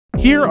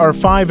Here are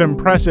 5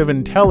 impressive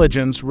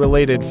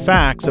intelligence-related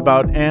facts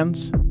about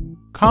ants.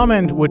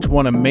 Comment which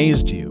one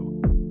amazed you.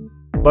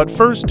 But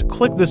first,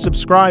 click the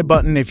subscribe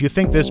button if you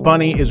think this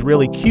bunny is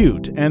really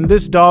cute and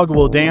this dog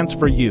will dance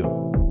for you.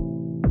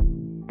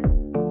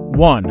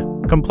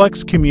 1.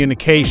 Complex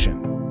communication.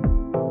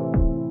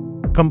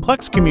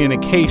 Complex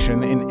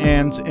communication in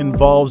ants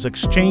involves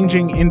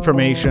exchanging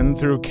information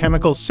through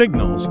chemical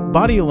signals,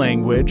 body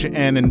language,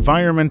 and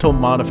environmental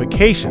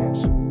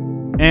modifications.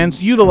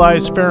 Ants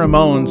utilize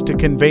pheromones to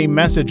convey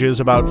messages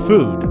about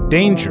food,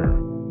 danger,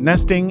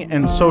 nesting,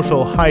 and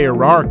social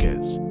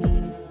hierarchies.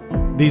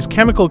 These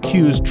chemical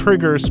cues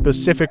trigger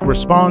specific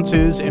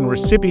responses in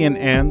recipient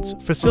ants,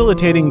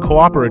 facilitating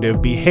cooperative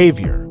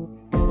behavior.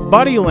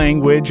 Body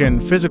language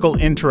and physical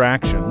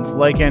interactions,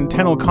 like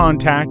antennal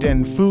contact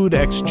and food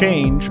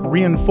exchange,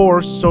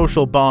 reinforce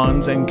social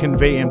bonds and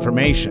convey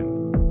information.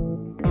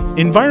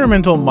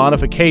 Environmental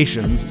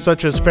modifications,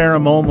 such as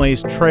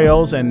pheromone-laced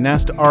trails and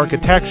nest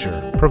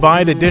architecture,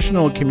 provide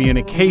additional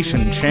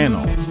communication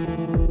channels.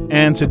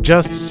 Ants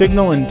adjust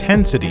signal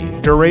intensity,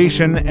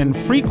 duration, and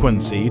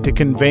frequency to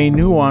convey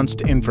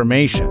nuanced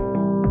information.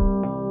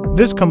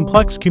 This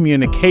complex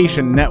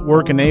communication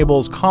network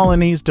enables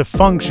colonies to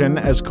function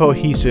as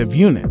cohesive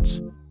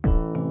units.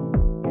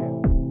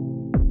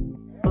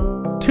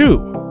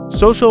 2.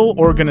 Social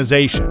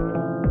organization.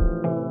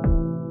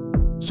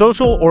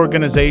 Social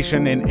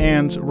organization in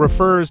ants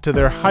refers to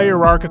their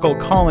hierarchical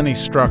colony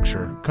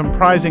structure,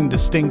 comprising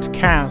distinct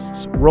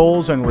castes,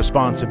 roles, and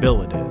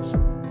responsibilities.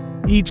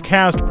 Each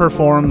caste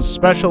performs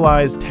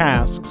specialized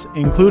tasks,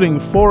 including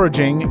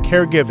foraging,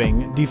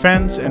 caregiving,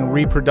 defense, and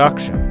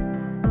reproduction.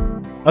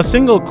 A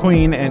single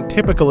queen ant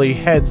typically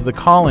heads the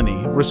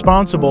colony,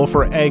 responsible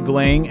for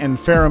egg-laying and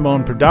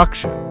pheromone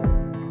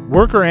production.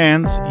 Worker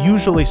ants,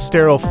 usually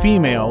sterile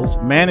females,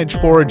 manage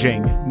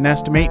foraging,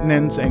 nest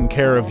maintenance, and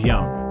care of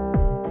young.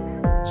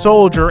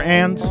 Soldier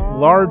ants,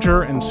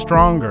 larger and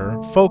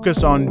stronger,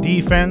 focus on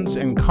defense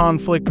and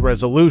conflict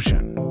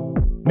resolution.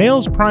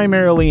 Males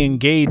primarily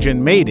engage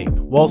in mating,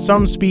 while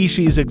some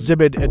species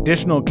exhibit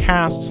additional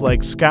castes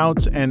like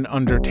scouts and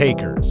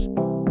undertakers.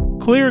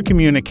 Clear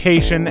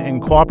communication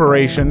and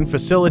cooperation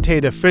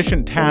facilitate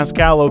efficient task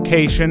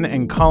allocation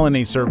and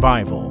colony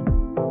survival.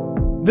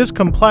 This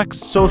complex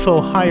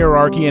social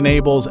hierarchy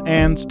enables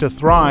ants to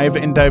thrive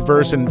in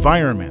diverse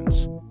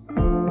environments.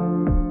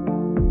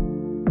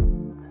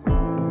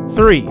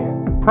 3.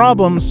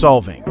 Problem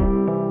solving.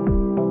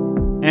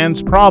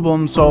 Ants'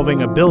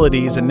 problem-solving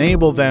abilities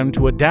enable them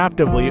to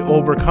adaptively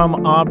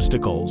overcome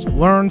obstacles,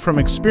 learn from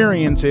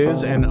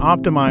experiences, and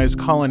optimize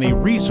colony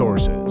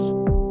resources.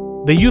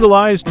 They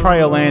utilize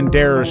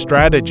trial-and-error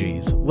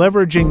strategies,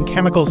 leveraging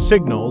chemical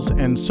signals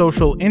and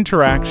social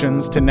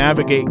interactions to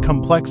navigate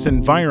complex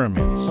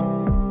environments.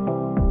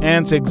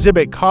 Ants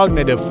exhibit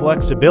cognitive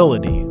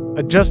flexibility,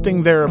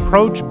 adjusting their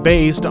approach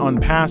based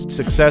on past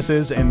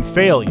successes and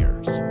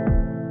failures.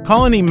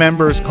 Colony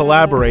members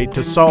collaborate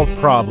to solve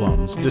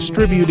problems,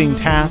 distributing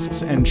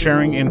tasks and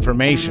sharing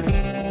information.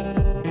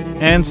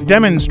 Ants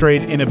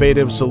demonstrate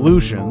innovative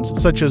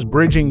solutions, such as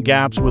bridging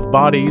gaps with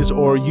bodies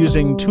or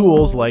using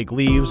tools like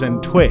leaves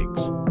and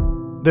twigs.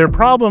 Their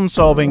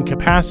problem-solving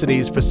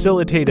capacities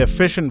facilitate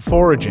efficient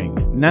foraging,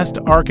 nest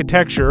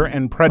architecture,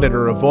 and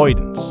predator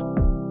avoidance.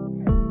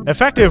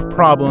 Effective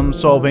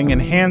problem-solving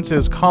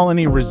enhances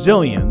colony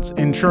resilience,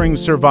 ensuring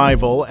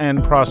survival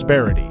and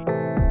prosperity.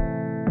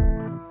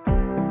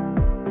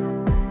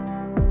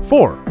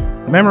 4.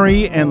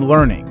 Memory and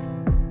learning.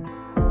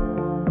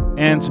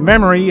 Ants'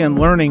 memory and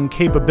learning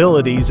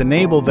capabilities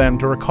enable them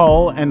to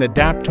recall and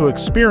adapt to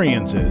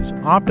experiences,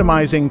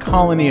 optimizing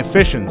colony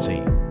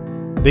efficiency.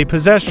 They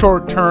possess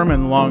short-term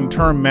and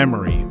long-term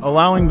memory,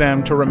 allowing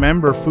them to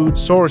remember food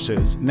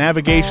sources,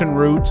 navigation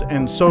routes,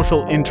 and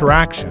social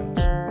interactions.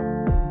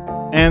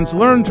 Ants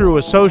learn through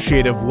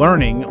associative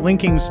learning,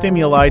 linking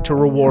stimuli to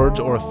rewards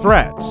or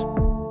threats.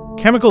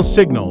 Chemical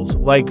signals,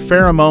 like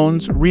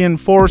pheromones,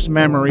 reinforce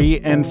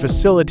memory and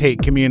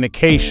facilitate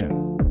communication.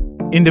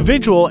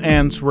 Individual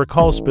ants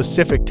recall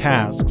specific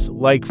tasks,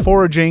 like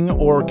foraging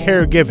or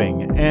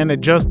caregiving, and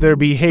adjust their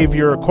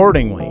behavior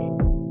accordingly.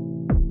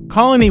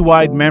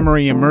 Colony-wide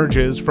memory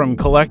emerges from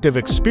collective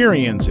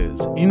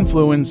experiences,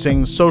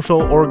 influencing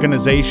social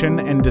organization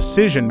and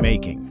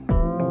decision-making.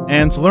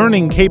 Ants'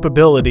 learning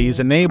capabilities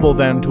enable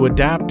them to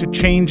adapt to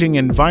changing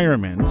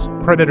environments,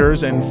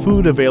 predators, and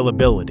food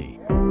availability.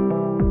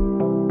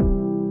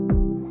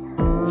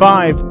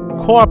 5.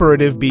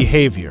 Cooperative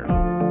behavior.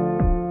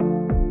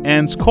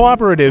 Ants'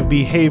 cooperative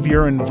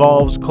behavior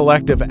involves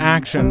collective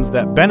actions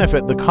that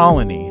benefit the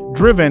colony,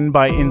 driven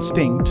by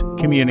instinct,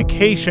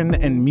 communication,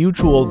 and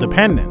mutual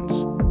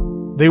dependence.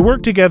 They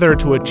work together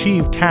to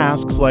achieve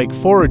tasks like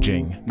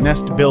foraging,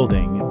 nest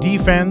building,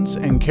 defense,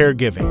 and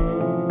caregiving.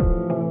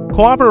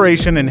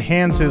 Cooperation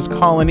enhances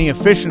colony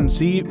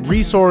efficiency,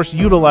 resource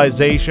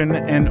utilization,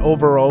 and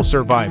overall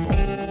survival.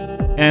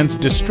 Ants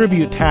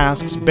distribute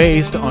tasks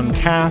based on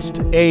caste,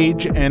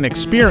 age, and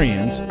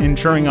experience,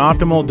 ensuring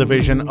optimal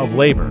division of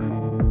labor.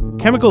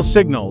 Chemical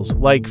signals,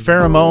 like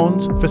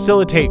pheromones,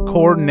 facilitate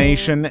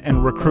coordination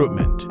and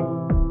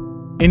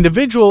recruitment.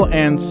 Individual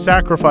ants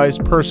sacrifice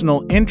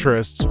personal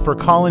interests for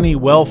colony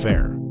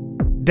welfare,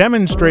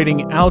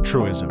 demonstrating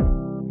altruism.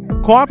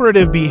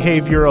 Cooperative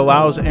behavior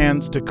allows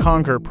ants to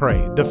conquer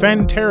prey,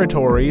 defend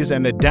territories,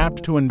 and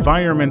adapt to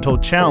environmental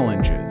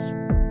challenges.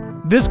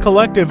 This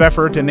collective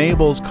effort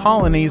enables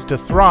colonies to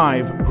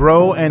thrive,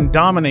 grow, and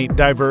dominate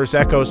diverse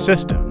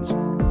ecosystems.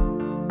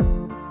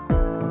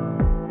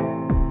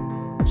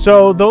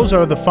 So, those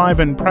are the 5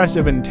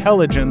 impressive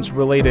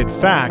intelligence-related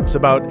facts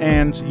about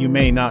ants you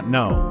may not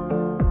know.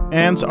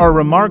 Ants are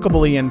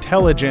remarkably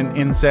intelligent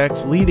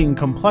insects leading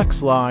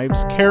complex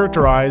lives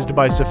characterized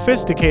by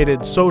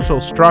sophisticated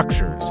social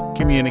structures,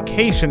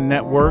 communication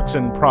networks,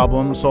 and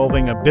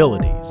problem-solving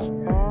abilities.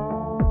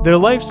 Their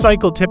life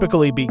cycle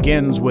typically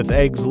begins with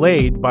eggs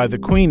laid by the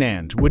queen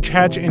ant, which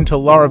hatch into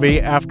larvae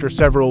after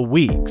several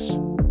weeks.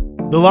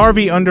 The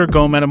larvae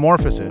undergo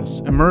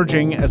metamorphosis,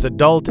 emerging as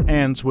adult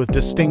ants with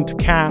distinct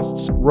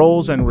castes,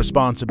 roles, and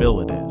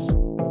responsibilities.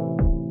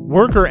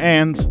 Worker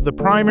ants, the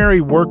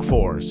primary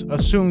workforce,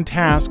 assume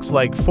tasks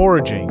like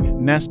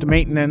foraging, nest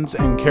maintenance,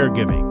 and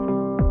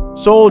caregiving.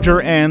 Soldier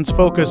ants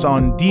focus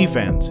on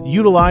defense,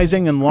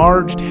 utilizing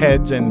enlarged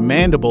heads and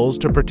mandibles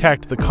to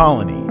protect the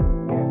colony.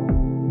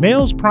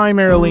 Males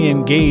primarily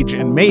engage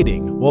in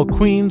mating, while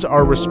queens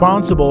are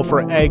responsible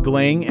for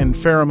egg-laying and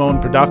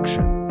pheromone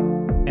production.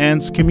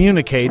 Ants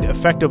communicate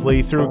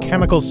effectively through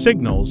chemical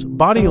signals,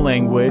 body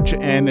language,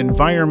 and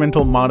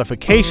environmental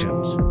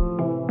modifications.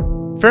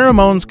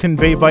 Pheromones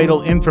convey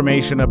vital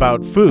information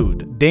about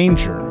food,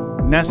 danger,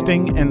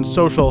 nesting, and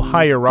social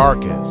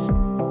hierarchies.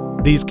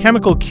 These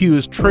chemical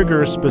cues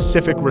trigger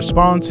specific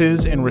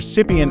responses in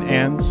recipient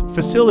ants,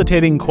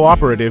 facilitating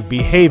cooperative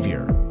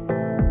behavior.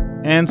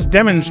 Ants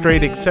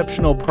demonstrate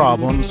exceptional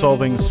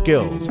problem-solving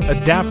skills,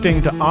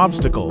 adapting to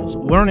obstacles,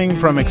 learning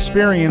from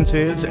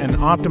experiences, and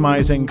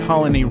optimizing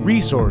colony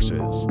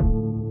resources.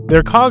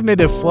 Their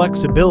cognitive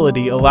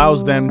flexibility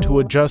allows them to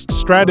adjust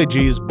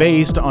strategies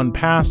based on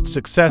past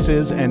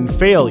successes and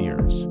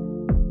failures.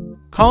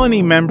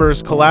 Colony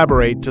members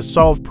collaborate to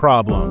solve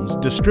problems,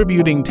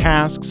 distributing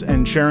tasks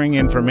and sharing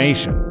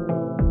information.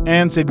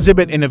 Ants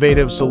exhibit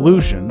innovative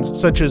solutions,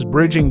 such as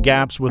bridging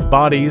gaps with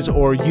bodies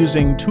or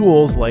using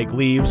tools like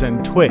leaves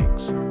and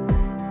twigs.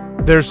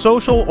 Their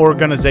social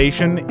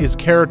organization is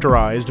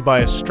characterized by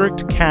a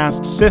strict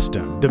caste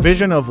system,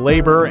 division of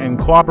labor, and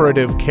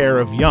cooperative care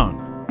of young.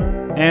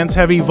 Ants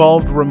have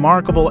evolved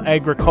remarkable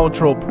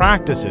agricultural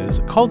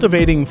practices,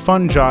 cultivating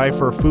fungi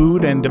for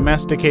food and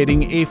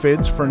domesticating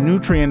aphids for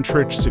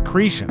nutrient-rich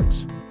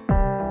secretions.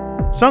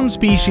 Some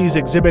species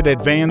exhibit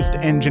advanced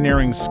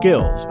engineering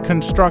skills,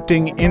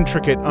 constructing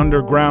intricate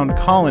underground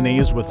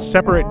colonies with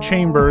separate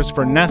chambers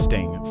for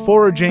nesting,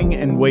 foraging,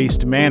 and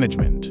waste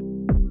management.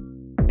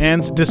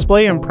 Ants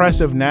display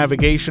impressive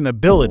navigation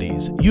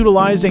abilities,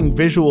 utilizing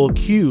visual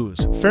cues,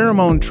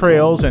 pheromone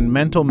trails, and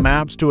mental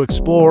maps to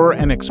explore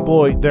and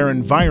exploit their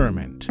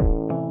environment.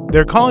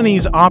 Their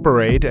colonies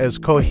operate as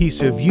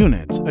cohesive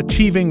units,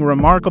 achieving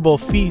remarkable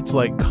feats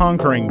like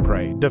conquering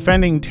prey,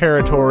 defending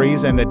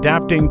territories, and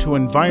adapting to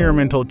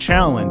environmental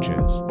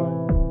challenges.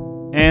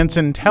 Ants'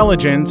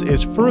 intelligence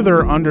is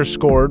further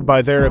underscored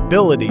by their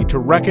ability to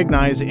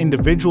recognize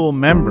individual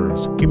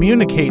members,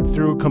 communicate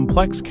through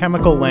complex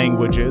chemical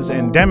languages,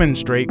 and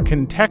demonstrate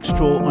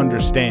contextual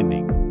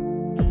understanding.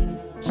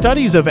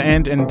 Studies of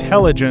ant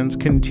intelligence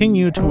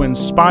continue to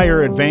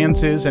inspire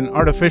advances in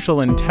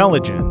artificial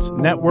intelligence,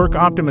 network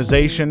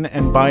optimization,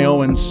 and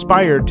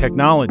bio-inspired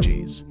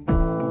technologies.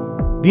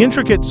 The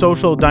intricate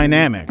social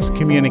dynamics,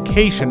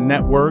 communication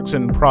networks,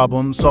 and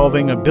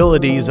problem-solving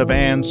abilities of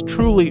ants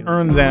truly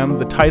earn them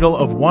the title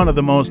of one of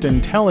the most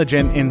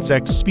intelligent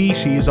insect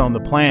species on the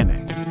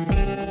planet.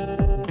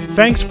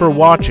 Thanks for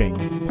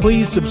watching.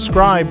 Please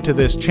subscribe to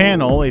this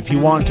channel if you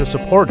want to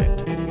support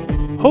it.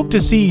 Hope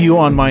to see you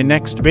on my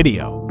next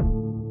video.